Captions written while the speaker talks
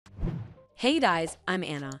Hey guys, I'm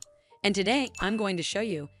Anna, and today I'm going to show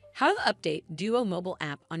you how to update Duo mobile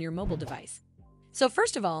app on your mobile device. So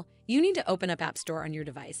first of all, you need to open up App Store on your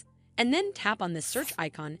device, and then tap on this search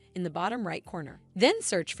icon in the bottom right corner. Then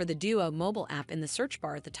search for the Duo mobile app in the search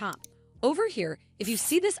bar at the top. Over here, if you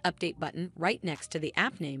see this update button right next to the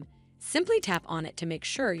app name, simply tap on it to make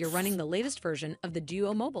sure you're running the latest version of the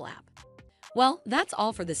Duo mobile app. Well, that's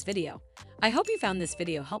all for this video. I hope you found this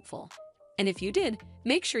video helpful. And if you did,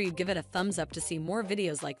 make sure you give it a thumbs up to see more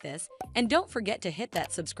videos like this, and don't forget to hit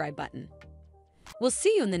that subscribe button. We'll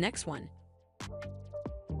see you in the next one.